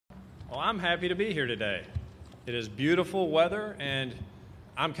Well, I'm happy to be here today. It is beautiful weather, and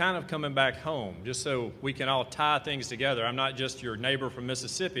I'm kind of coming back home, just so we can all tie things together. I'm not just your neighbor from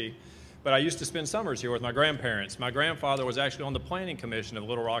Mississippi, but I used to spend summers here with my grandparents. My grandfather was actually on the planning commission of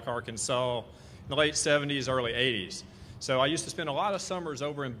Little Rock, Arkansas in the late 70s, early 80s. So I used to spend a lot of summers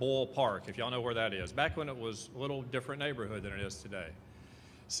over in Boyle Park, if y'all know where that is, back when it was a little different neighborhood than it is today.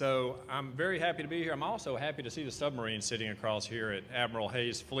 So I'm very happy to be here. I'm also happy to see the submarine sitting across here at Admiral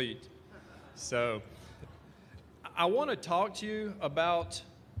Hayes Fleet. So I want to talk to you about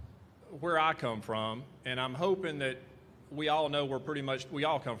where I come from, and I'm hoping that we all know we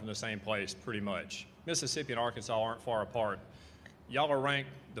all come from the same place pretty much. Mississippi and Arkansas aren't far apart. Y'all are ranked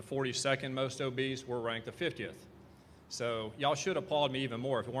the 42nd most obese, we're ranked the 50th. So y'all should applaud me even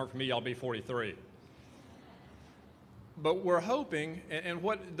more. If it weren't for me, y'all be 43. But we're hoping, and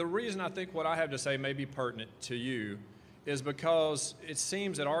the reason I think what I have to say may be pertinent to you is because it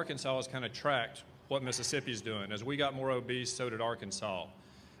seems that Arkansas has kind of tracked what Mississippi's doing. As we got more obese, so did Arkansas.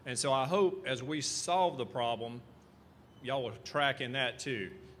 And so I hope as we solve the problem, y'all will track in that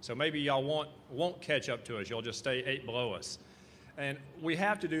too. So maybe y'all won't catch up to us. You'll just stay 8 below us. And we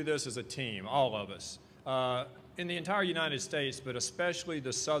have to do this as a team, all of us. In the entire United States, but especially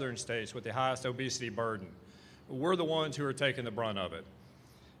the southern states with the highest obesity burden, we're the ones who are taking the brunt of it.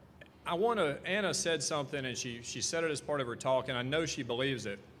 Anna said something, and she said it as part of her talk, and I know she believes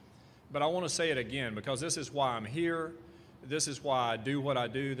it, but I want to say it again because this is why I'm here. This is why I do what I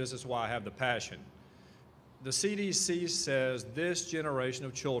do. This is why I have the passion. The CDC says this generation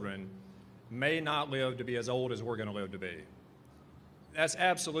of children may not live to be as old as we're going to live to be. That's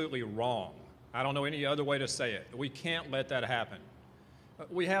absolutely wrong. I don't know any other way to say it. We can't let that happen.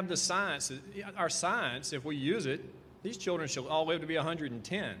 We have the science. Our science, if we use it, these children should all live to be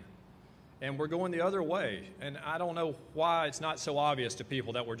 110. And we're going the other way. And I don't know why it's not so obvious to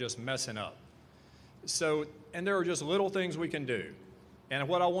people that we're just messing up. So, and there are just little things we can do. And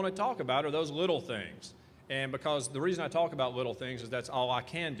what I want to talk about are those little things. And because the reason I talk about little things is that's all I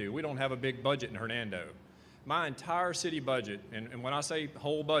can do. We don't have a big budget in Hernando. My entire city budget, and when I say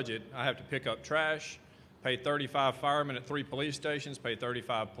whole budget, I have to pick up trash, pay 35 firemen at 3 police stations, pay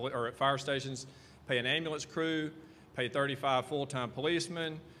 35 at fire stations, pay an ambulance crew, pay 35 full-time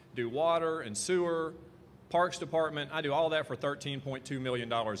policemen, do water and sewer, parks department. I do all that for $13.2 million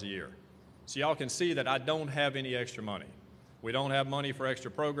a year. So y'all can see that I don't have any extra money. We don't have money for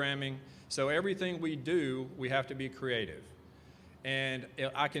extra programming. So everything we do, we have to be creative. And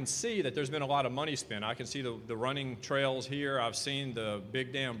I can see that there's been a lot of money spent. I can see the running trails here. I've seen the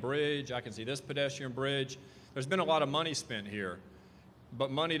Big Dam Bridge. I can see this pedestrian bridge. There's been a lot of money spent here,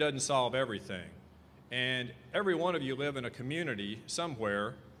 but money doesn't solve everything. And every one of you live in a community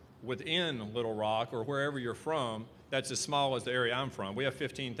somewhere within Little Rock or wherever you're from that's as small as the area I'm from. We have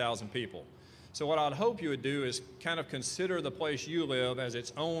 15,000 people. So what I'd hope you would do is kind of consider the place you live as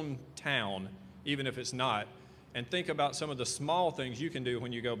its own town, even if it's not, and think about some of the small things you can do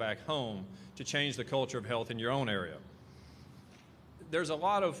when you go back home to change the culture of health in your own area. There's a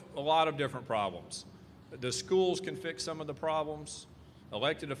lot of different problems. The schools can fix some of the problems.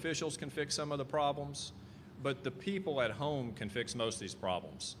 Elected officials can fix some of the problems. But the people at home can fix most of these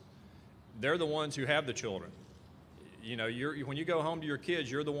problems. They're the ones who have the children. You know, when you go home to your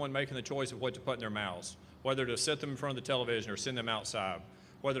kids, you're the one making the choice of what to put in their mouths, whether to sit them in front of the television or send them outside,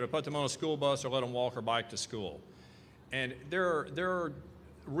 whether to put them on a school bus or let them walk or bike to school. And there are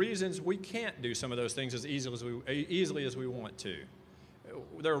reasons we can't do some of those things as easily as we want to.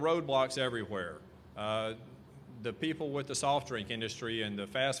 There are roadblocks everywhere. The people with the soft drink industry and the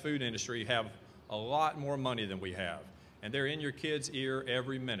fast food industry have a lot more money than we have. And they're in your kid's ear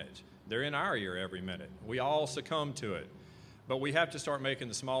every minute. They're in our ear every minute. We all succumb to it. But we have to start making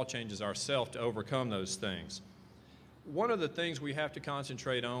the small changes ourselves to overcome those things. One of the things we have to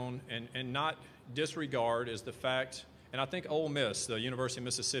concentrate on and not disregard is the fact, and I think Ole Miss, the University of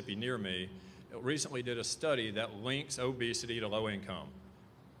Mississippi near me, recently did a study that links obesity to low income.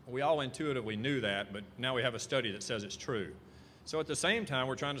 We all intuitively knew that, but now we have a study that says it's true. So at the same time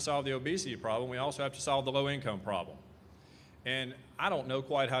we're trying to solve the obesity problem, we also have to solve the low income problem. And I don't know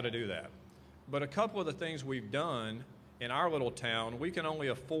quite how to do that. But a couple of the things we've done in our little town, we can only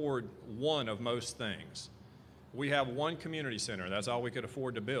afford one of most things. We have one community center. That's all we could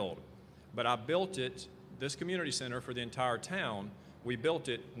afford to build. But I built it, this community center for the entire town, we built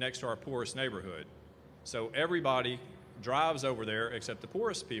it next to our poorest neighborhood. So everybody drives over there except the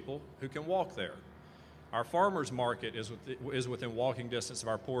poorest people who can walk there. Our farmers market is within walking distance of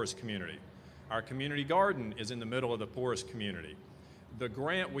our poorest community. Our community garden is in the middle of the poorest community. The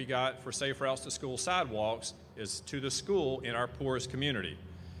grant we got for Safe Routes to School sidewalks is to the school in our poorest community.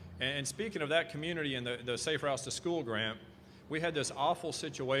 And speaking of that community and the Safe Routes to School grant, we had this awful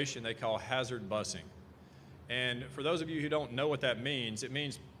situation they call hazard busing. And for those of you who don't know what that means, it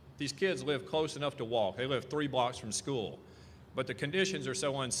means these kids live close enough to walk. They live 3 blocks from school. But the conditions are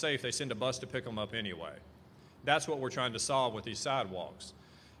so unsafe, they send a bus to pick them up anyway. That's what we're trying to solve with these sidewalks.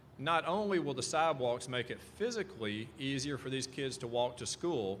 Not only will the sidewalks make it physically easier for these kids to walk to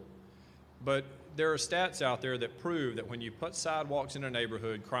school, but there are stats out there that prove that when you put sidewalks in a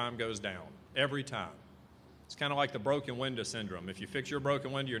neighborhood, crime goes down every time. It's kind of like the broken window syndrome. If you fix your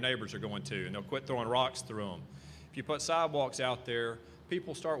broken window, your neighbors are going to, and they'll quit throwing rocks through them. If you put sidewalks out there,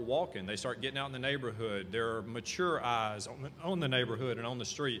 people start walking. They start getting out in the neighborhood. There are mature eyes on the neighborhood and on the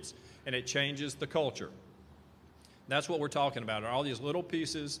streets, and it changes the culture. That's what we're talking about, are all these little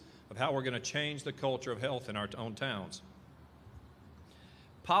pieces of how we're going to change the culture of health in our own towns.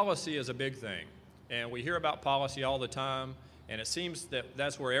 Policy is a big thing, and we hear about policy all the time, and it seems that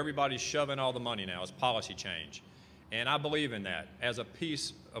that's where everybody's shoving all the money now, is policy change. And I believe in that as a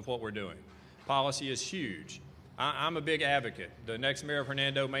piece of what we're doing. Policy is huge. I'm a big advocate. The next mayor of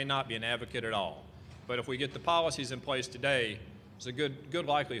Hernando may not be an advocate at all, but if we get the policies in place today, there's a good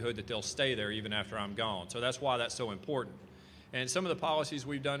likelihood that they'll stay there even after I'm gone. So that's why that's so important. And some of the policies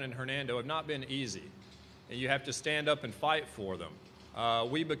we've done in Hernando have not been easy, and you have to stand up and fight for them.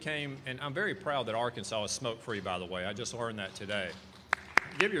 We became, and I'm very proud that Arkansas is smoke-free, by the way. I just learned that today.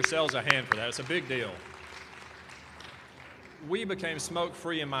 Give yourselves a hand for that. It's a big deal. We became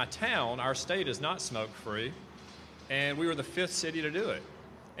smoke-free in my town. Our state is not smoke-free, and we were the 5th city to do it.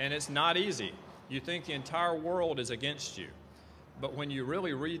 And it's not easy. You think the entire world is against you. But when you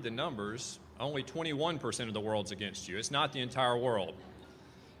really read the numbers, only 21% of the world's against you. It's not the entire world.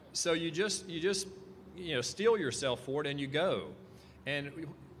 So you just steel yourself for it and you go. And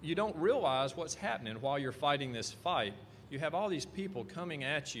you don't realize what's happening while you're fighting this fight. You have all these people coming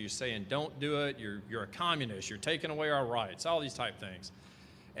at you saying, don't do it, you're a communist, you're taking away our rights, all these type things.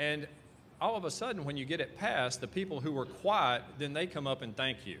 And all of a sudden, when you get it passed, the people who were quiet, then they come up and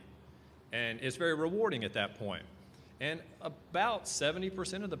thank you. And it's very rewarding at that point. And about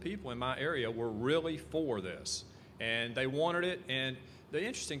 70% of the people in my area were really for this. And they wanted it. And the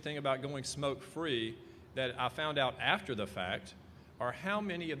interesting thing about going smoke-free that I found out after the fact are how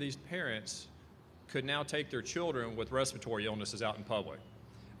many of these parents could now take their children with respiratory illnesses out in public.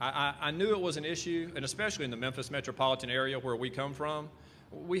 I knew it was an issue, and especially in the Memphis metropolitan area where we come from,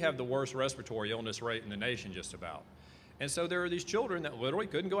 we have the worst respiratory illness rate in the nation just about. And so there are these children that literally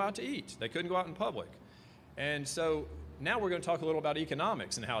couldn't go out to eat. They couldn't go out in public. And so now we're going to talk a little about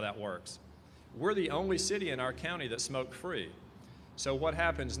economics and how that works. We're the only city in our county that's smoke-free. So what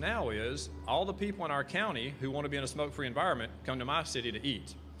happens now is all the people in our county who want to be in a smoke-free environment come to my city to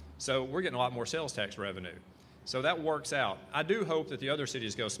eat. So we're getting a lot more sales tax revenue. So that works out. I do hope that the other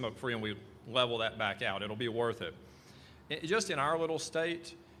cities go smoke-free and we level that back out. It'll be worth it. Just in our little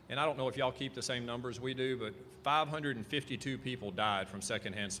state, and I don't know if y'all keep the same numbers we do, but 552 people died from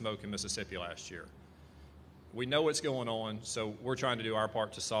secondhand smoke in Mississippi last year. We know what's going on, so we're trying to do our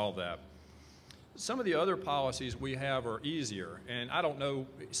part to solve that. Some of the other policies we have are easier, and I don't know,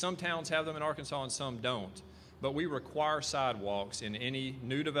 some towns have them in Arkansas and some don't, but we require sidewalks in any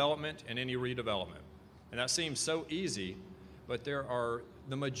new development and any redevelopment. And that seems so easy, but the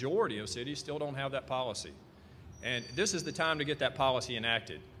majority of cities still don't have that policy. And this is the time to get that policy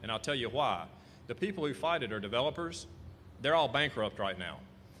enacted, and I'll tell you why. The people who fight it are developers. They're all bankrupt right now.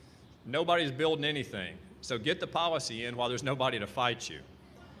 Nobody's building anything, so get the policy in while there's nobody to fight you.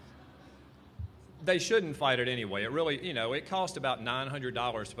 They shouldn't fight it anyway. It really, it costs about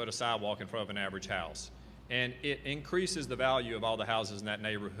 $900 to put a sidewalk in front of an average house. And it increases the value of all the houses in that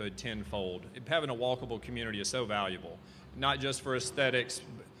neighborhood tenfold. Having a walkable community is so valuable, not just for aesthetics,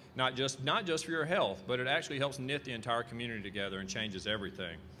 not just for your health, but it actually helps knit the entire community together and changes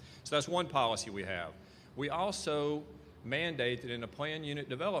everything. So that's one policy we have. We also mandate that in a planned unit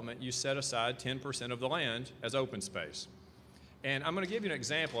development, you set aside 10% of the land as open space. And I'm going to give you an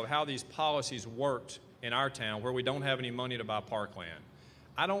example of how these policies worked in our town where we don't have any money to buy parkland.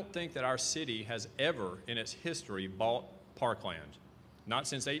 I don't think that our city has ever in its history bought parkland, not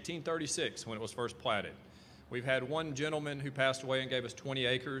since 1836 when it was first platted. We've had one gentleman who passed away and gave us 20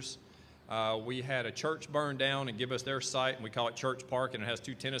 acres. We had a church burn down and give us their site, and we call it Church Park, and it has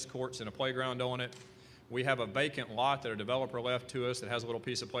 2 tennis courts and a playground on it. We have a vacant lot that a developer left to us that has a little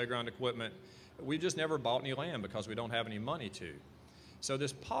piece of playground equipment. We've just never bought any land because we don't have any money to. So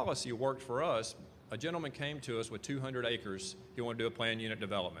this policy worked for us. A gentleman came to us with 200 acres. He wanted to do a planned unit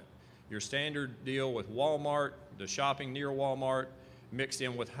development. Your standard deal with Walmart, the shopping near Walmart, mixed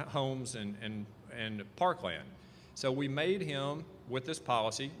in with homes and parkland. So we made him, with this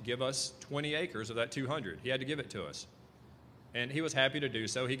policy, give us 20 acres of that 200. He had to give it to us. And he was happy to do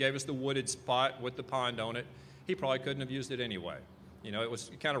so. He gave us the wooded spot with the pond on it. He probably couldn't have used it anyway. You know,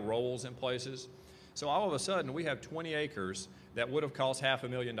 it kind of rolls in places. So all of a sudden, we have 20 acres that would have cost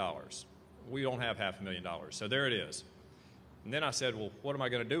 $500,000. We don't have $500,000, so there it is. And then I said, well, what am I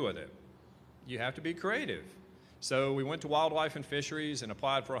going to do with it? You have to be creative. So we went to Wildlife and Fisheries and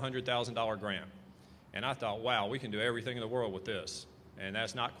applied for a $100,000 grant. And I thought, wow, we can do everything in the world with this. And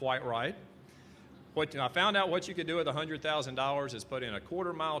that's not quite right. I found out what you could do with $100,000 is put in a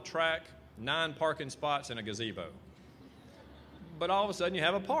quarter-mile track, 9 parking spots, and a gazebo. But all of a sudden, you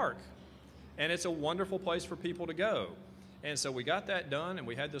have a park. And it's a wonderful place for people to go. And so we got that done, and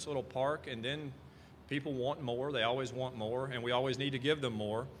we had this little park, and then people want more. They always want more, and we always need to give them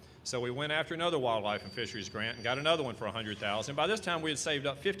more. So we went after another Wildlife and Fisheries grant and got another one for $100,000. By this time, we had saved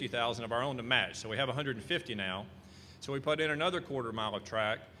up $50,000 of our own to match, so we have $150,000 now. So we put in another quarter-mile of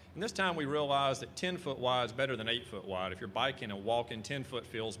track, and this time we realized that 10-foot wide is better than 8-foot wide. If you're biking and walking, 10-foot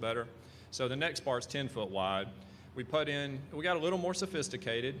feels better. So the next part's 10-foot wide. We got a little more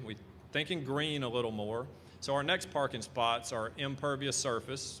sophisticated. We're thinking green a little more. So our next parking spots are impervious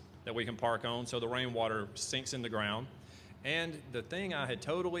surface that we can park on so the rainwater sinks in the ground. And the thing I had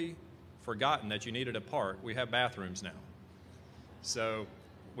totally forgotten that you needed a park, we have bathrooms now. So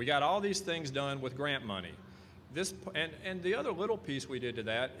we got all these things done with grant money. And the other little piece we did to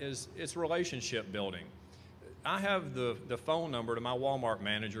that is it's relationship building. I have the phone number to my Walmart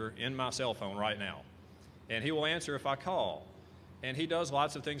manager in my cell phone right now. And he will answer if I call. And he does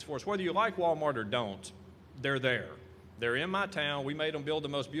lots of things for us. Whether you like Walmart or don't, they're there. They're in my town. We made them build the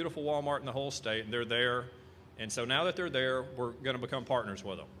most beautiful Walmart in the whole state, and they're there. And so now that they're there, we're going to become partners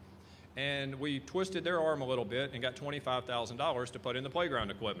with them. And we twisted their arm a little bit and got $25,000 to put in the playground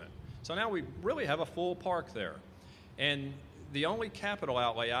equipment. So now we really have a full park there. And the only capital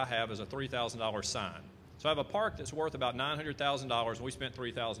outlay I have is a $3,000 sign. So I have a park that's worth about $900,000, and we spent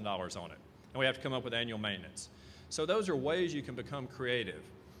 $3,000 on it. And we have to come up with annual maintenance. So those are ways you can become creative.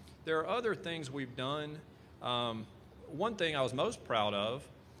 There are other things we've done. One thing I was most proud of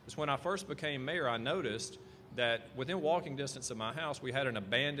is when I first became mayor, I noticed that within walking distance of my house, we had an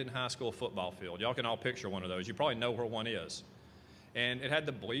abandoned high school football field. Y'all can all picture one of those. You probably know where one is. And it had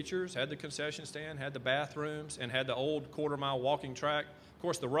the bleachers, had the concession stand, had the bathrooms, and had the old quarter-mile walking track. Of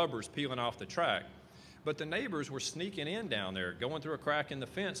course, the rubber's peeling off the track. But the neighbors were sneaking in down there, going through a crack in the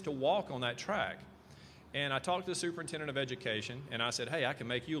fence to walk on that track. And I talked to the superintendent of education, and I said, hey, I can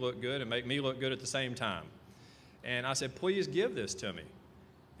make you look good and make me look good at the same time. And I said, please give this to me.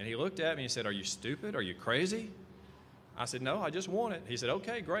 And he looked at me and he said, are you stupid? Are you crazy? I said, no, I just want it. He said,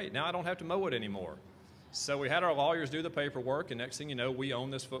 okay, great. Now I don't have to mow it anymore. So we had our lawyers do the paperwork, and next thing you know, we own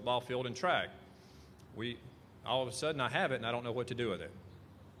this football field and track. All of a sudden, I have it, and I don't know what to do with it.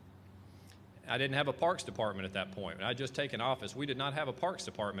 I didn't have a parks department at that point. When I'd just taken office, we did not have a parks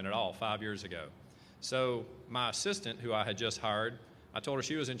department at all 5 years ago. So my assistant, who I had just hired, I told her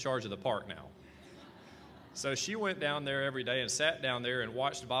she was in charge of the park now. So she went down there every day and sat down there and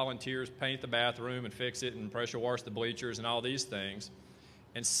watched volunteers paint the bathroom and fix it and pressure wash the bleachers and all these things.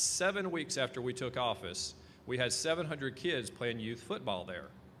 And 7 weeks after we took office, we had 700 kids playing youth football there.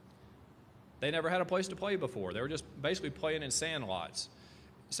 They never had a place to play before. They were just basically playing in sand lots.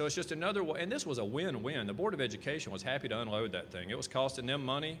 So it's just another way, and this was a win-win. The Board of Education was happy to unload that thing. It was costing them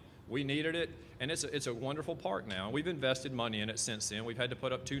money. We needed it, and it's a wonderful park now. We've invested money in it since then. We've had to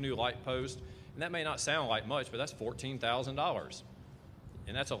put up 2 new light posts, and that may not sound like much, but that's $14,000.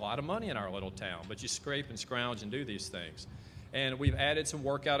 And that's a lot of money in our little town, but you scrape and scrounge and do these things. And we've added some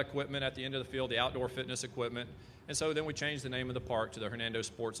workout equipment at the end of the field, the outdoor fitness equipment, and so then we changed the name of the park to the Hernando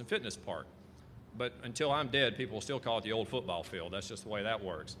Sports and Fitness Park. But until I'm dead, people will still call it the old football field. That's just the way that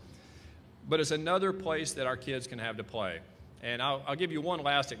works. But it's another place that our kids can have to play. And I'll give you one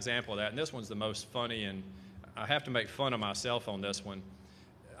last example of that, and this one's the most funny, and I have to make fun of myself on this one.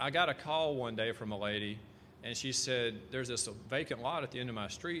 I got a call one day from a lady, and she said, there's this vacant lot at the end of my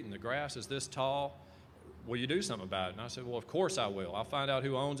street, and the grass is this tall. Will you do something about it? And I said, well, of course I will. I'll find out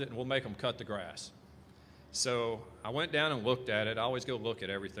who owns it, and we'll make them cut the grass. So I went down and looked at it. I always go look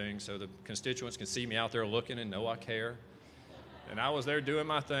at everything so the constituents can see me out there looking and know I care. And I was there doing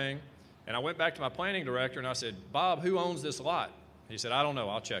my thing. And I went back to my planning director and I said, Bob, who owns this lot? He said, I don't know.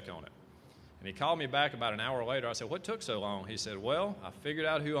 I'll check on it. And he called me back about an hour later. I said, what took so long? He said, well, I figured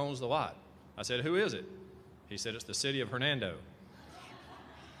out who owns the lot. I said, who is it? He said, it's the city of Hernando.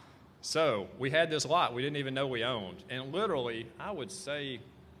 So we had this lot we didn't even know we owned. And literally, I would say,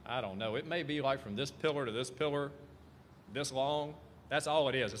 I don't know, it may be like from this pillar to this pillar, this long. That's all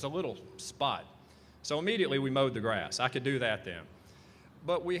it is. It's a little spot. So immediately we mowed the grass. I could do that then.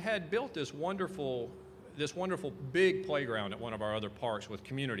 But we had built this wonderful big playground at one of our other parks with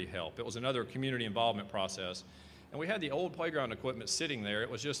community help. It was another community involvement process. And we had the old playground equipment sitting there. It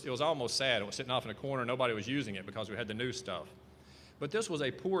was almost sad. It was sitting off in a corner. Nobody was using it because we had the new stuff. But this was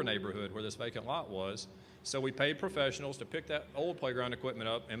a poor neighborhood where this vacant lot was. So we paid professionals to pick that old playground equipment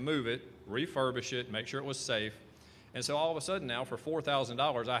up and move it, refurbish it, make sure it was safe. And so all of a sudden now, for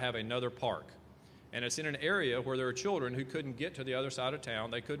 $4,000, I have another park. And it's in an area where there are children who couldn't get to the other side of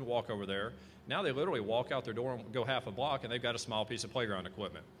town. They couldn't walk over there. Now they literally walk out their door and go half a block, and they've got a small piece of playground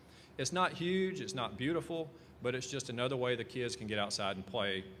equipment. It's not huge, it's not beautiful, but it's just another way the kids can get outside and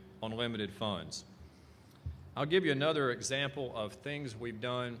play on limited funds. I'll give you another example of things we've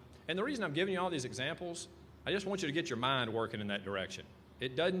done. And the reason I'm giving you all these examples, I just want you to get your mind working in that direction.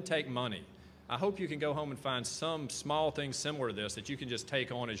 It doesn't take money. I hope you can go home and find some small thing similar to this that you can just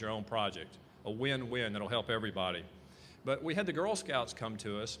take on as your own project. A win-win that'll help everybody. But we had the Girl Scouts come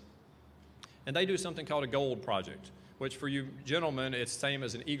to us, and they do something called a Gold Project, which for you gentlemen, it's the same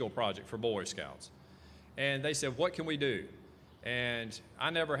as an Eagle Project for Boy Scouts. And they said, what can we do? And I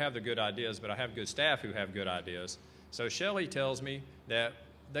never have the good ideas, but I have good staff who have good ideas. So Shelley tells me that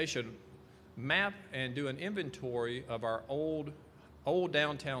they should map and do an inventory of our old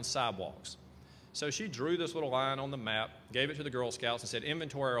downtown sidewalks. So she drew this little line on the map, gave it to the Girl Scouts, and said,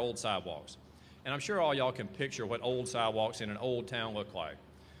 inventory our old sidewalks. And I'm sure all y'all can picture what old sidewalks in an old town look like.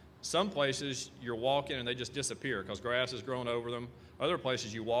 Some places you're walking and they just disappear because grass has grown over them. Other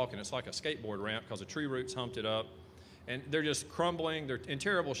places you walk and it's like a skateboard ramp because the tree roots humped it up. And they're just crumbling. They're in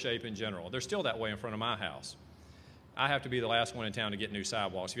terrible shape in general. They're still that way in front of my house. I have to be the last one in town to get new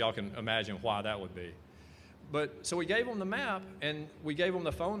sidewalks. If y'all can imagine why that would be. But so we gave them the map and we gave them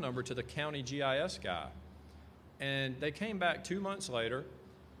the phone number to the county GIS guy. And they came back 2 months later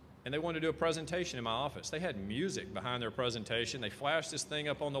and they wanted to do a presentation in my office. They had music behind their presentation. They flashed this thing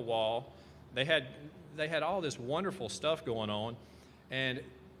up on the wall. They had all this wonderful stuff going on, and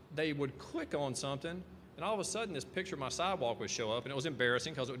they would click on something, and all of a sudden this picture of my sidewalk would show up, and it was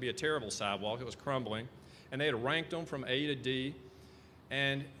embarrassing because it would be a terrible sidewalk. It was crumbling, and they had ranked them from A to D,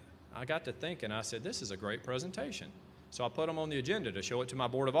 and I got to thinking, I said, this is a great presentation. So I put them on the agenda to show it to my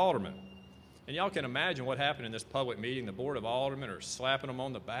Board of Aldermen. And y'all can imagine what happened in this public meeting. The Board of Aldermen are slapping them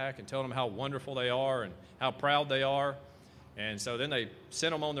on the back and telling them how wonderful they are and how proud they are. And so then they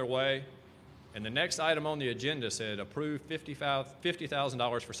sent them on their way. And the next item on the agenda said, approve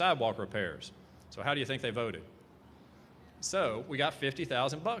 $50,000 for sidewalk repairs. So how do you think they voted? So we got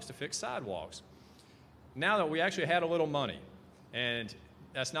 $50,000 to fix sidewalks. Now that we actually had a little money, and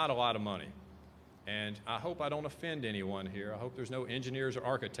that's not a lot of money. And I hope I don't offend anyone here. I hope there's no engineers or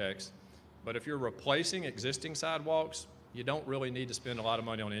architects. But if you're replacing existing sidewalks, you don't really need to spend a lot of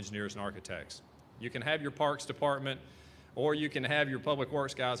money on engineers and architects. You can have your parks department, or you can have your public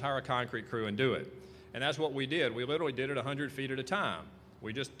works guys hire a concrete crew and do it. And that's what we did. We literally did it 100 feet at a time.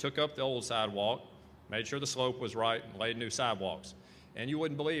 We just took up the old sidewalk, made sure the slope was right, and laid new sidewalks. And you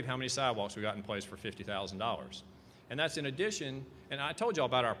wouldn't believe how many sidewalks we got in place for $50,000. And that's in addition, and I told y'all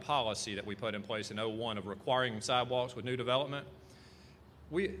about our policy that we put in place in '01 of requiring sidewalks with new development.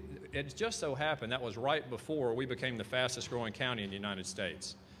 It just so happened that was right before we became the fastest growing county in the United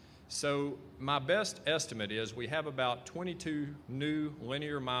States. So my best estimate is we have about 22 new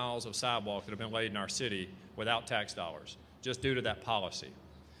linear miles of sidewalk that have been laid in our city without tax dollars, just due to that policy.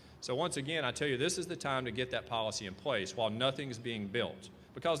 So once again, I tell you, this is the time to get that policy in place while nothing's being built.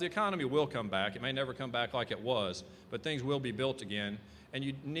 Because the economy will come back. It may never come back like it was, but things will be built again, and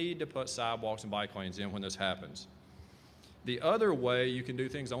you need to put sidewalks and bike lanes in when this happens. The other way you can do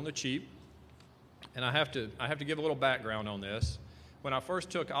things on the cheap, and I have to give a little background on this. When I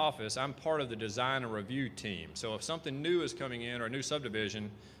first took office, I'm part of the design and review team. So if something new is coming in or a new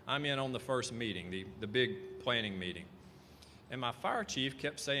subdivision, I'm in on the first meeting, the big planning meeting. And my fire chief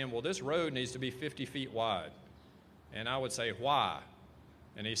kept saying, well, this road needs to be 50 feet wide. And I would say, why?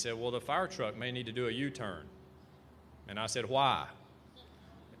 And he said, well, the fire truck may need to do a U-turn. And I said, why?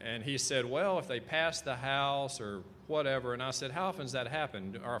 And he said, well, if they pass the house or whatever. And I said, how often does that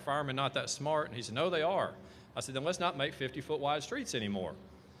happen? Are firemen not that smart? And he said, no, they are. I said, then let's not make 50-foot wide streets anymore.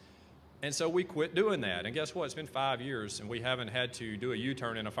 And so we quit doing that. And guess what? It's been 5 years, and we haven't had to do a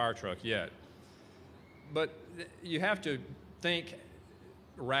U-turn in a fire truck yet. But you have to think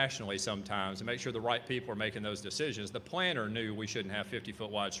rationally sometimes and make sure the right people are making those decisions. The planner knew we shouldn't have 50-foot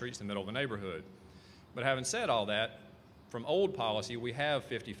wide streets in the middle of a neighborhood. But having said all that, from old policy, we have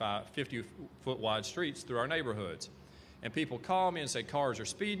 50-foot wide streets through our neighborhoods. And people call me and say cars are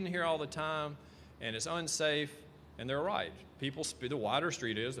speeding here all the time, and it's unsafe. And they're right. The wider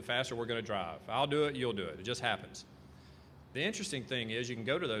street is, the faster we're going to drive. I'll do it, you'll do it. It just happens. The interesting thing is you can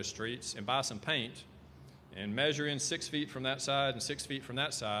go to those streets and buy some paint and measure in 6 feet from that side and 6 feet from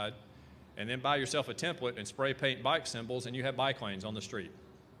that side, and then buy yourself a template and spray paint bike symbols, and you have bike lanes on the street.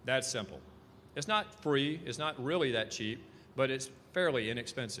 That's simple. It's not free, it's not really that cheap, but it's fairly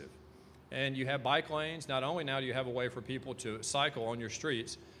inexpensive. And you have bike lanes. Not only now do you have a way for people to cycle on your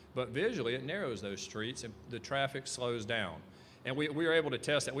streets, but visually it narrows those streets and the traffic slows down. And we are able to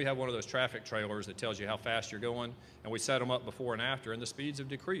test that. We have one of those traffic trailers that tells you how fast you're going, and we set them up before and after, and the speeds have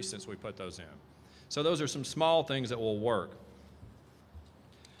decreased since we put those in. So those are some small things that will work.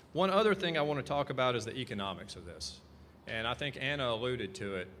 One other thing I want to talk about is the economics of this. And I think Anna alluded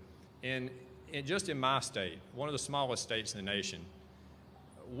to it. Just in my state, one of the smallest states in the nation,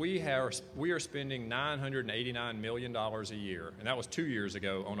 we are spending $989 million a year, and that was 2 years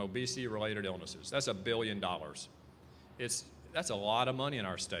ago, on obesity-related illnesses. That's $1 billion. That's a lot of money in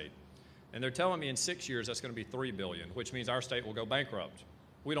our state. And they're telling me in 6 years that's going to be $3 billion, which means our state will go bankrupt.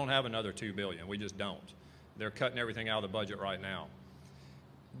 We don't have another $2 billion. We just don't. They're cutting everything out of the budget right now.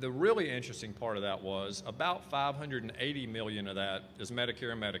 The really interesting part of that was about $580 million of that is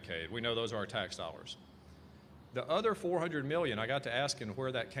Medicare and Medicaid. We know those are our tax dollars. The other $400 million, I got to asking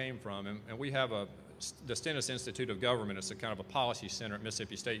where that came from, and we have the Stennis Institute of Government. It's a kind of a policy center at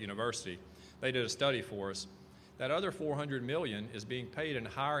Mississippi State University. They did a study for us. That other $400 million is being paid in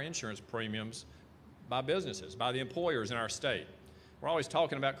higher insurance premiums by businesses, by the employers in our state. We're always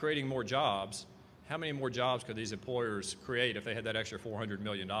talking about creating more jobs. How many more jobs could these employers create if they had that extra $400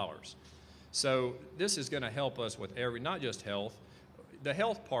 million? So this is going to help us with not just health. The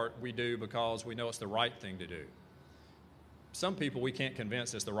health part we do because we know it's the right thing to do. Some people we can't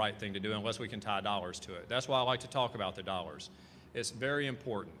convince it's the right thing to do unless we can tie dollars to it. That's why I like to talk about the dollars. It's very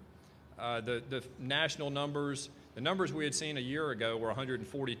important. The national numbers, the numbers we had seen a year ago were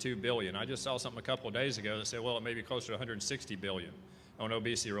 $142 billion. I just saw something a couple of days ago that said, well, it may be closer to $160 billion on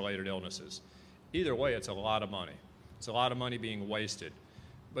obesity-related illnesses. Either way, it's a lot of money. It's a lot of money being wasted.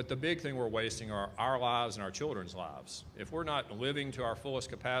 But the big thing we're wasting are our lives and our children's lives. If we're not living to our fullest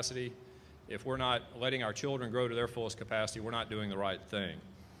capacity, if we're not letting our children grow to their fullest capacity, we're not doing the right thing.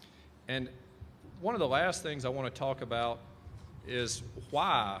 And one of the last things I want to talk about is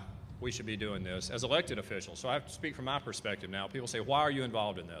why we should be doing this as elected officials. So I have to speak from my perspective now. People say, why are you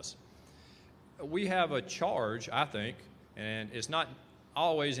involved in this? We have a charge, I think, and it's not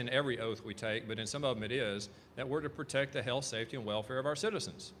always in every oath we take, but in some of them it is, that we're to protect the health, safety, and welfare of our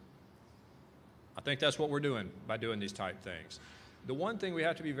citizens. I think that's what we're doing by doing these type things. The one thing we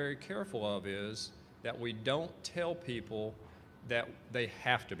have to be very careful of is that we don't tell people that they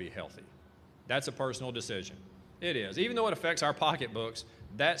have to be healthy. That's a personal decision. It is. Even though it affects our pocketbooks,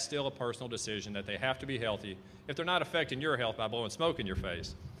 that's still a personal decision that they have to be healthy if they're not affecting your health by blowing smoke in your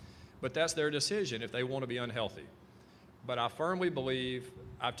face. But that's their decision if they want to be unhealthy. But I firmly believe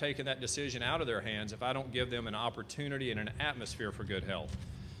I've taken that decision out of their hands if I don't give them an opportunity and an atmosphere for good health.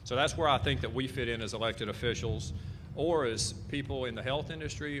 So that's where I think that we fit in as elected officials, or as people in the health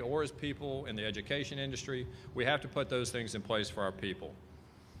industry, or as people in the education industry. We have to put those things in place for our people.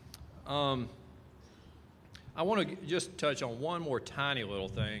 I want to just touch on one more tiny little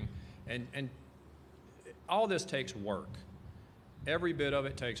thing, and all this takes work. Every bit of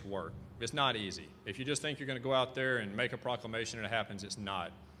it takes work. It's not easy. If you just think you're going to go out there and make a proclamation and it happens, it's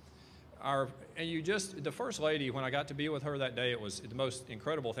not. The First Lady, when I got to be with her that day, it was the most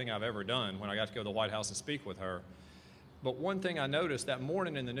incredible thing I've ever done when I got to go to the White House and speak with her. But one thing I noticed that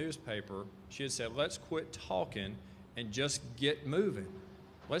morning in the newspaper, she had said, let's quit talking and just get moving.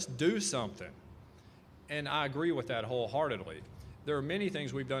 Let's do something. And I agree with that wholeheartedly. There are many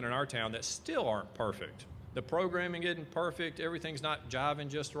things we've done in our town that still aren't perfect. The programming isn't perfect, everything's not jiving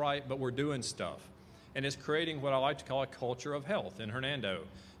just right, but we're doing stuff. And it's creating what I like to call a culture of health in Hernando.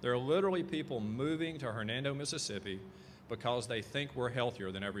 There are literally people moving to Hernando, Mississippi because they think we're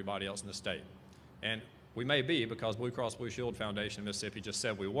healthier than everybody else in the state. And we may be, because Blue Cross Blue Shield Foundation of Mississippi just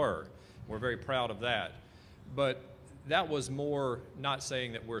said we were. We're very proud of that. But that was more not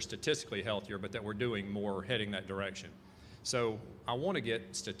saying that we're statistically healthier, but that we're doing more heading that direction. So I want to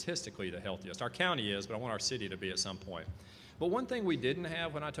get statistically the healthiest. Our county is, but I want our city to be at some point. But one thing we didn't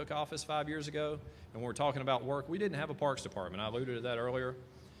have when I took office 5 years ago, and when we're talking about work, we didn't have a parks department. I alluded to that earlier.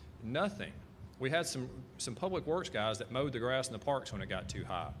 Nothing. We had some public works guys that mowed the grass in the parks when it got too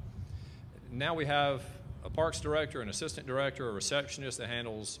high. Now we have a parks director, an assistant director, a receptionist that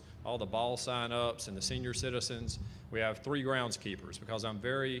handles all the ball sign-ups and the senior citizens. We have 3 groundskeepers because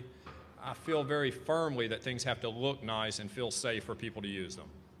I feel very firmly that things have to look nice and feel safe for people to use them.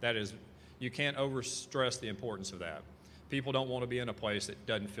 That is, You can't overstress the importance of that. People don't want to be in a place that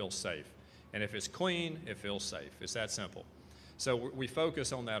doesn't feel safe. And if it's clean, it feels safe. It's that simple. So we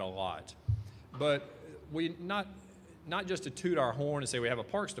focus on that a lot. But we not just to toot our horn and say we have a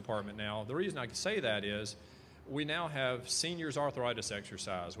parks department now. The reason I can say that is we now have seniors arthritis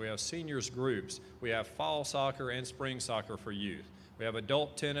exercise. We have seniors groups. We have fall soccer and spring soccer for youth. We have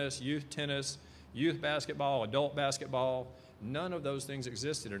adult tennis, youth basketball, adult basketball. None of those things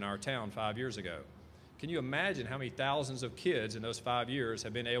existed in our town 5 years ago. Can you imagine how many thousands of kids in those 5 years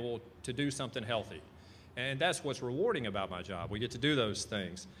have been able to do something healthy? And that's what's rewarding about my job. We get to do those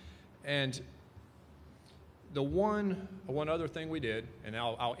things. And the one other thing we did, and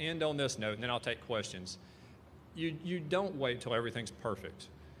I'll end on this note, and then I'll take questions. You don't wait till everything's perfect.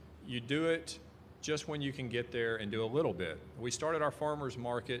 You do it just when you can get there and do a little bit. We started our farmers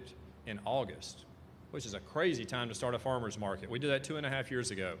market in August, which is a crazy time to start a farmers market. We did that 2.5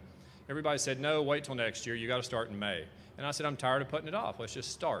 years ago. Everybody said, no, wait till next year. You got to start in May. And I said, I'm tired of putting it off. Let's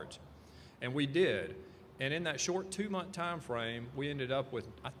just start. And we did. And in that short 2-month time frame, we ended up with,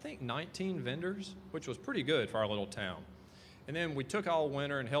 I think, 19 vendors, which was pretty good for our little town. And then we took all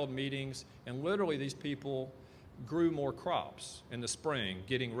winter and held meetings, and literally these people grew more crops in the spring,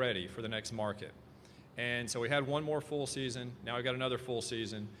 getting ready for the next market. And so we had one more full season. Now we got another full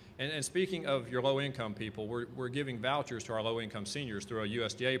season. And speaking of your low-income people, we're giving vouchers to our low-income seniors through a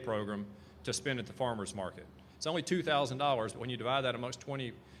USDA program to spend at the farmers market. It's only $2,000, but when you divide that amongst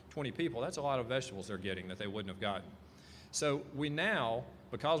 20 people, that's a lot of vegetables they're getting that they wouldn't have gotten. So we now,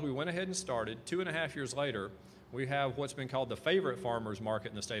 because we went ahead and started, 2.5 years later, we have what's been called the favorite farmers market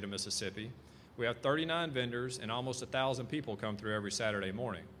in the state of Mississippi. We have 39 vendors and almost 1,000 people come through every Saturday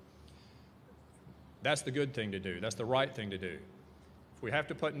morning. That's the good thing to do. That's the right thing to do. If we have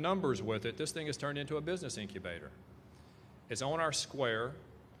to put numbers with it, this thing has turned into a business incubator. It's on our square.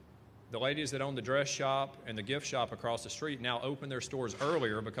 The ladies that own the dress shop and the gift shop across the street now open their stores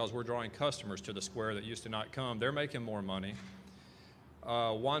earlier because we're drawing customers to the square that used to not come. They're making more money.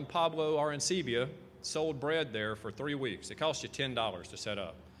 Juan Pablo Arancibia sold bread there for 3 weeks. It cost you $10 to set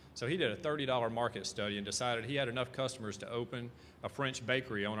up. So he did a $30 market study and decided he had enough customers to open a French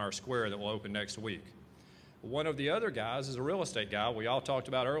bakery on our square that will open next week. One of the other guys is a real estate guy. We all talked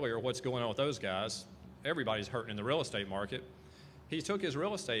about earlier what's going on with those guys. Everybody's hurting in the real estate market. He took his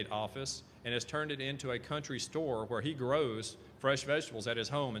real estate office and has turned it into a country store where he grows fresh vegetables at his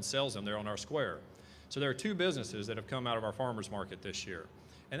home and sells them there on our square. So there are 2 businesses that have come out of our farmers market this year.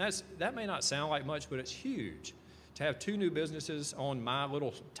 And that may not sound like much, but it's huge. To have 2 new businesses on my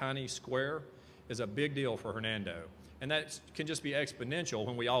little tiny square is a big deal for Hernando. And that can just be exponential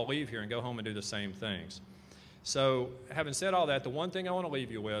when we all leave here and go home and do the same things. So having said all that, the one thing I want to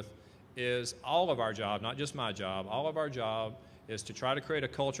leave you with is all of our job, not just my job, all of our job is to try to create a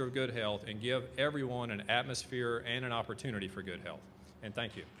culture of good health and give everyone an atmosphere and an opportunity for good health. And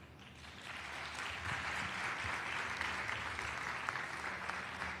thank you.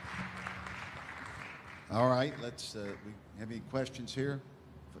 All right, let's, we have any questions here?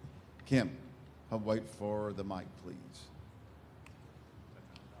 Kim, I'll wait for the mic, please.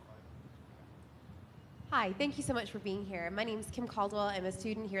 Hi, thank you so much for being here. My name is Kim Caldwell. I'm a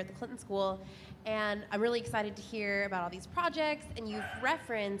student here at the Clinton School, and I'm really excited to hear about all these projects, and you've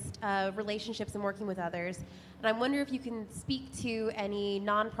referenced relationships and working with others. And I wonder if you can speak to any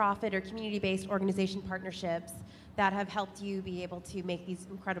nonprofit or community-based organization partnerships that have helped you be able to make these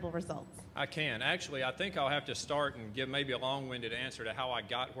incredible results. I can. Actually, I think I'll have to start and give maybe a long-winded answer to how I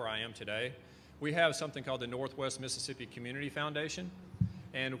got where I am today. We have something called the Northwest Mississippi Community Foundation.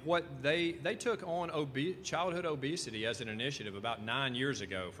 And what they took on childhood obesity as an initiative about 9 years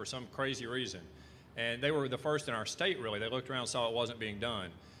ago for some crazy reason. And they were the first in our state, really. They looked around and saw it wasn't being done.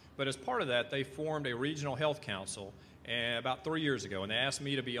 But as part of that, they formed a regional health council about 3 years ago, and they asked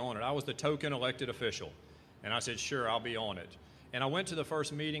me to be on it. I was the token elected official. And I said, sure, I'll be on it. And I went to the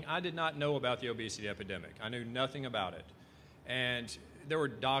first meeting. I did not know about the obesity epidemic. I knew nothing about it. And there were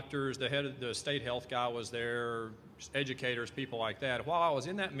doctors, the head of the state health guy was there, educators, people like that. While I was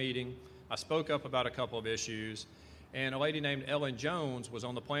in that meeting, I spoke up about a couple of issues, and a lady named Ellen Jones was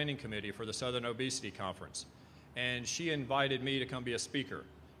on the planning committee for the Southern Obesity Conference. And she invited me to come be a speaker.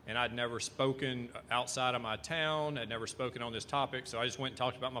 And I'd never spoken outside of my town, I'd never spoken on this topic, so I just went and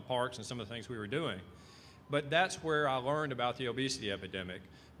talked about my parks and some of the things we were doing. But that's where I learned about the obesity epidemic.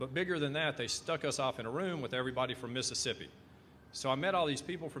 But bigger than that, they stuck us off in a room with everybody from Mississippi. So I met all these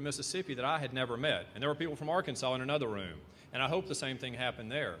people from Mississippi that I had never met. And there were people from Arkansas in another room. And I hope the same thing happened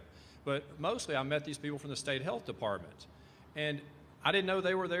there. But mostly I met these people from the state health department. And I didn't know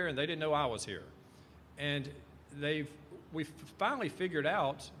they were there, and they didn't know I was here. And we finally figured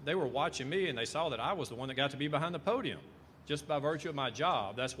out, they were watching me and they saw that I was the one that got to be behind the podium. Just by virtue of my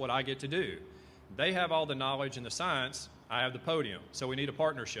job, that's what I get to do. They have all the knowledge and the science, I have the podium. So we need a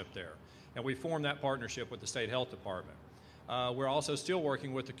partnership there. And we formed that partnership with the State Health Department. We're also still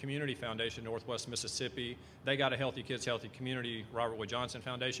working with the Community Foundation Northwest Mississippi. They got a Healthy Kids, Healthy Community Robert Wood Johnson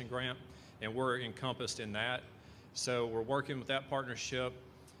Foundation grant, and we're encompassed in that. So we're working with that partnership.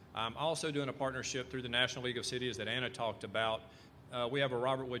 I'm also doing a partnership through the National League of Cities that Anna talked about. We have a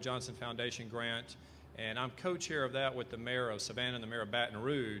Robert Wood Johnson Foundation grant, and I'm co-chair of that with the mayor of Savannah and the mayor of Baton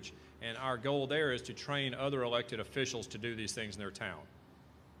Rouge. And our goal there is to train other elected officials to do these things in their town.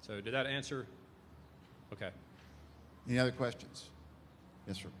 So did that answer? Okay. Any other questions?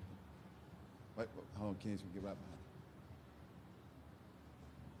 Yes, sir. Wait, hold on, Kenny, get right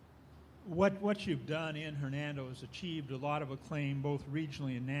behind. What you've done in Hernando has achieved a lot of acclaim both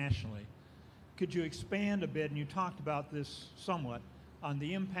regionally and nationally. Could you expand a bit, and you talked about this somewhat, on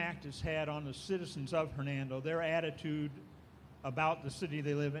the impact it's had on the citizens of Hernando, their attitude about the city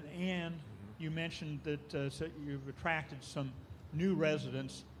they live in, and you mentioned that so you've attracted some new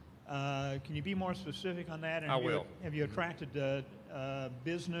residents. Can you be more specific on that? And I will. Have you attracted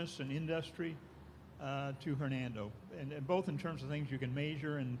business and industry to Hernando, and both in terms of things you can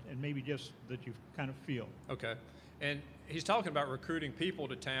measure and maybe just that you kind of feel? Okay. And he's talking about recruiting people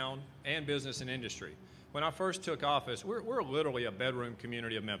to town and business and industry. When I first took office, we're literally a bedroom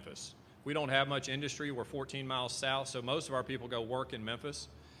community of Memphis. We don't have much industry. We're 14 miles south, so most of our people go work in Memphis.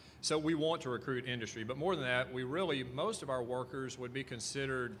 So we want to recruit industry, but more than that, most of our workers would be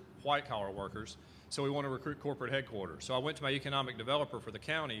considered white-collar workers, so we want to recruit corporate headquarters. So I went to my economic developer for the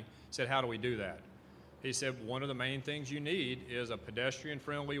county, said, how do we do that? He said, one of the main things you need is a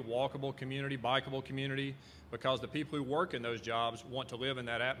pedestrian-friendly, walkable community, bikeable community, because the people who work in those jobs want to live in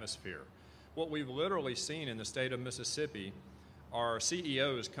that atmosphere. What we've literally seen in the state of Mississippi are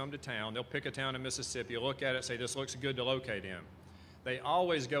CEOs come to town, they'll pick a town in Mississippi, look at it, say, this looks good to locate in. They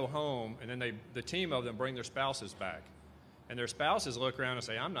always go home, and then the team of them bring their spouses back. And their spouses look around and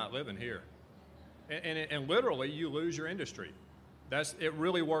say, I'm not living here. And literally, you lose your industry. It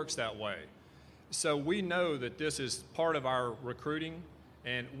really works that way. So we know that this is part of our recruiting,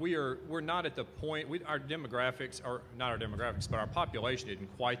 and we're not at the point, our demographics, are not our demographics, but our population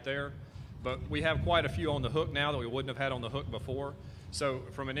isn't quite there. But we have quite a few on the hook now that we wouldn't have had on the hook before. So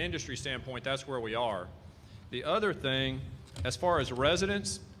from an industry standpoint, that's where we are. The other thing, as far as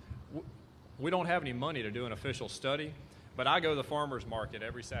residents, we don't have any money to do an official study, but I go to the farmer's market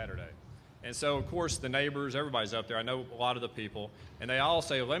every Saturday. And so, of course, the neighbors, everybody's up there. I know a lot of the people, and they all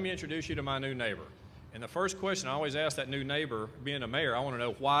say, let me introduce you to my new neighbor. And the first question I always ask that new neighbor, being a mayor, I want to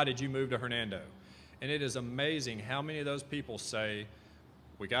know, why did you move to Hernando? And it is amazing how many of those people say,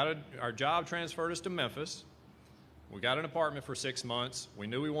 our job transferred us to Memphis. We got an apartment for 6 months. We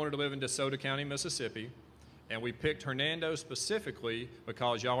knew we wanted to live in DeSoto County, Mississippi. And we picked Hernando specifically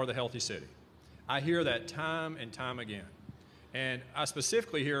because y'all are the healthy city. I hear that time and time again. And I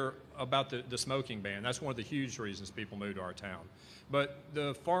specifically hear about the smoking ban. That's one of the huge reasons people move to our town. But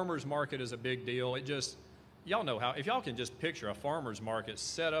the farmer's market is a big deal. Y'all know how, if y'all can just picture a farmer's market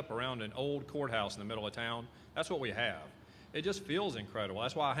set up around an old courthouse in the middle of town, that's what we have. It just feels incredible.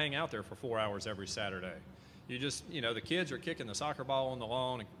 That's why I hang out there for 4 hours every Saturday. The kids are kicking the soccer ball on the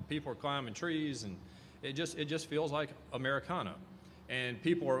lawn, and people are climbing trees, and it just feels like Americana. And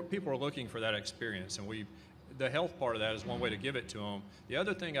people are looking for that experience, and the health part of that is one way to give it to them. The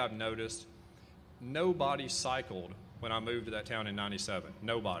other thing I've noticed, nobody cycled when I moved to that town in '97.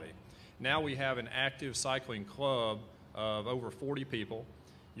 Nobody. Now we have an active cycling club of over 40 people.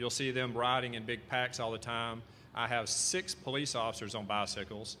 You'll see them riding in big packs all the time. I have 6 police officers on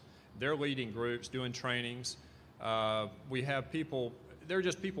bicycles. They're leading groups, doing trainings. We have people, there are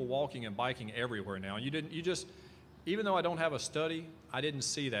just people walking and biking everywhere now. Even though I don't have a study, I didn't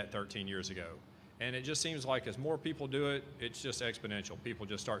see that 13 years ago. And it just seems like as more people do it, it's just exponential. People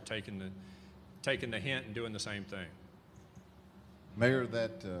just start taking the hint and doing the same thing. Mayor,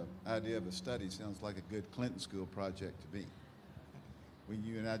 that idea of a study sounds like a good Clinton School project to me.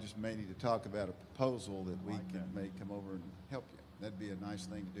 You and I just may need to talk about a proposal that we may come over and help you. That'd be a nice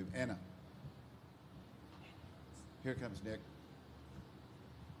thing to do. Anna. Here comes Nick.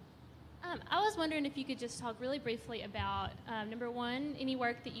 I was wondering if you could just talk really briefly about, number one, any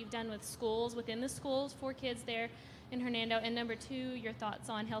work that you've done with schools, within the schools for kids there in Hernando, and number two, your thoughts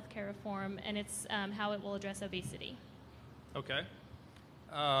on healthcare reform and its how it will address obesity. Okay.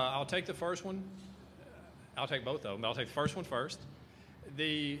 I'll take the first one. I'll take both of them. I'll take the first one first.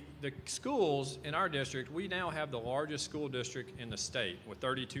 The schools in our district, we now have the largest school district in the state with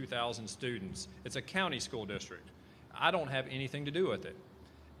 32,000 students. It's a county school district. I don't have anything to do with it,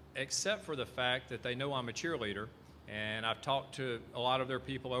 except for the fact that they know I'm a cheerleader, and I've talked to a lot of their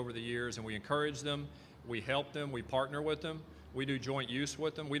people over the years, and we encourage them, we help them, we partner with them, we do joint use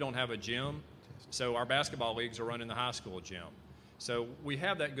with them. We don't have a gym, so our basketball leagues are run in the high school gym. So we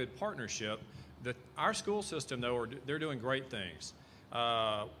have that good partnership. Our school system, though, they're doing great things.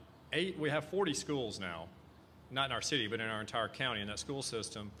 We have 40 schools now, not in our city, but in our entire county in that school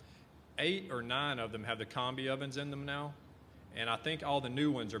system. 8 or 9 of them have the combi ovens in them now. And I think all the new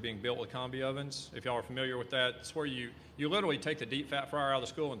ones are being built with combi ovens. If y'all are familiar with that, it's where you literally take the deep fat fryer out of the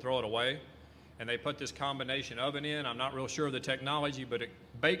school and throw it away. And they put this combination oven in. I'm not real sure of the technology, but it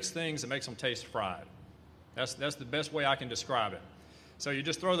bakes things and makes them taste fried. That's the best way I can describe it. So you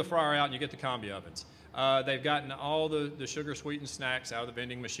just throw the fryer out and you get the combi ovens. They've gotten all the sugar-sweetened snacks out of the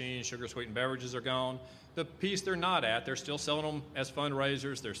vending machines. Sugar-sweetened beverages are gone. The piece they're not at, they're still selling them as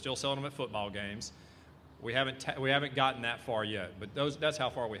fundraisers. They're still selling them at football games. We haven't gotten that far yet, but that's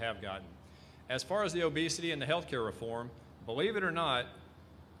how far we have gotten. As far as the obesity and the healthcare reform, believe it or not,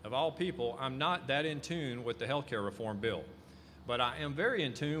 of all people, I'm not that in tune with the healthcare reform bill, but I am very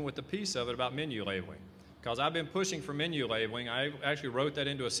in tune with the piece of it about menu labeling, because I've been pushing for menu labeling. I actually wrote that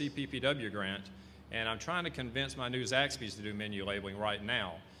into a CPPW grant, and I'm trying to convince my new Zaxby's to do menu labeling right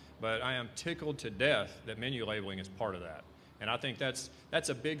now, but I am tickled to death that menu labeling is part of that, and I think that's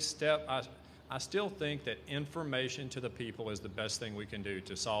a big step. I still think that information to the people is the best thing we can do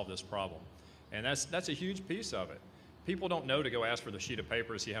to solve this problem. And that's a huge piece of it. People don't know to go ask for the sheet of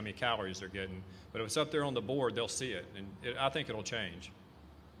paper to see how many calories they're getting, but if it's up there on the board, they'll see it, and I think it'll change.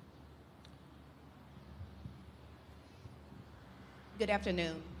 Good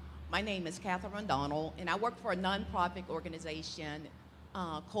afternoon. My name is Catherine Donald, and I work for a nonprofit organization,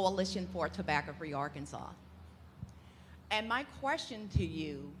 Coalition for Tobacco-Free Arkansas. And my question to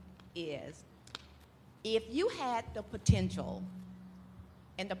you is, if you had the potential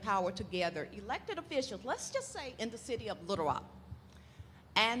and the power to gather elected officials, let's just say in the city of Little Rock,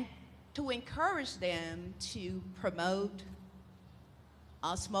 and to encourage them to promote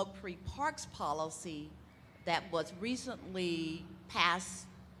a smoke-free parks policy that was recently passed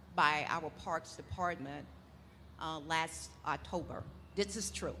by our Parks Department last October. This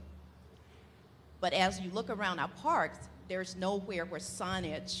is true. But as you look around our parks, there's nowhere where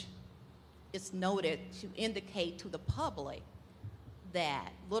signage is noted to indicate to the public that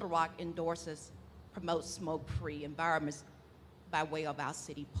Little Rock promotes smoke-free environments by way of our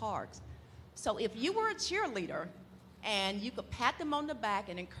city parks. So if you were a cheerleader and you could pat them on the back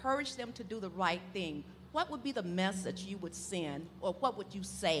and encourage them to do the right thing, what would be the message you would send, or what would you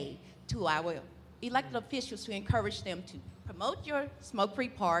say to our elected officials to encourage them to promote your smoke-free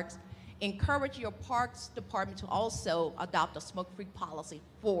parks, encourage your parks department to also adopt a smoke-free policy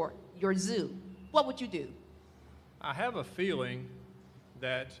for your zoo? What would you do? I have a feeling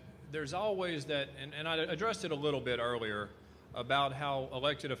that there's always that, and I addressed it a little bit earlier, about how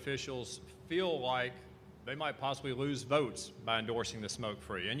elected officials feel like they might possibly lose votes by endorsing the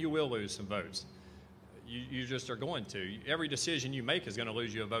smoke-free, and you will lose some votes. You just are going to. Every decision you make is going to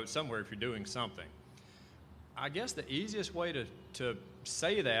lose you a vote somewhere if you're doing something. I guess the easiest way to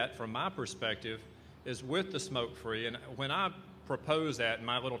say that from my perspective is with the smoke-free. And when I proposed that in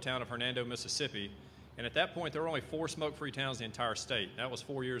my little town of Hernando, Mississippi, and at that point there were only 4 smoke-free towns in the entire state. That was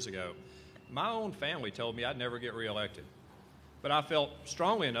 4 years ago. My own family told me I'd never get reelected. But I felt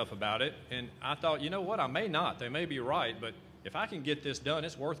strongly enough about it, and I thought, you know what, I may not. They may be right, but if I can get this done,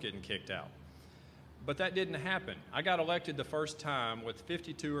 it's worth getting kicked out. But that didn't happen. I got elected the first time with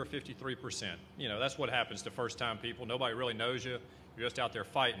 52 or 53%. You know, that's what happens to first-time people. Nobody really knows you. You're just out there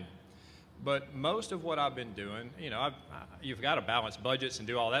fighting. But most of what I've been doing, you know, you've got to balance budgets and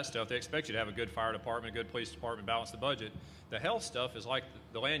do all that stuff. They expect you to have a good fire department, a good police department, balance the budget. The health stuff is like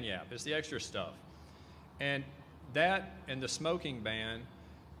the lanyap. It's the extra stuff. And that and the smoking ban,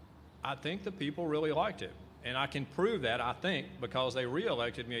 I think the people really liked it. And I can prove that, I think, because they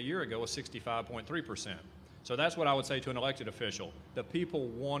re-elected me a year ago with 65.3%. So that's what I would say to an elected official. The people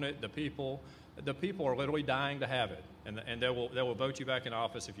want it. The people are literally dying to have it, and they will vote you back in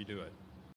office if you do it.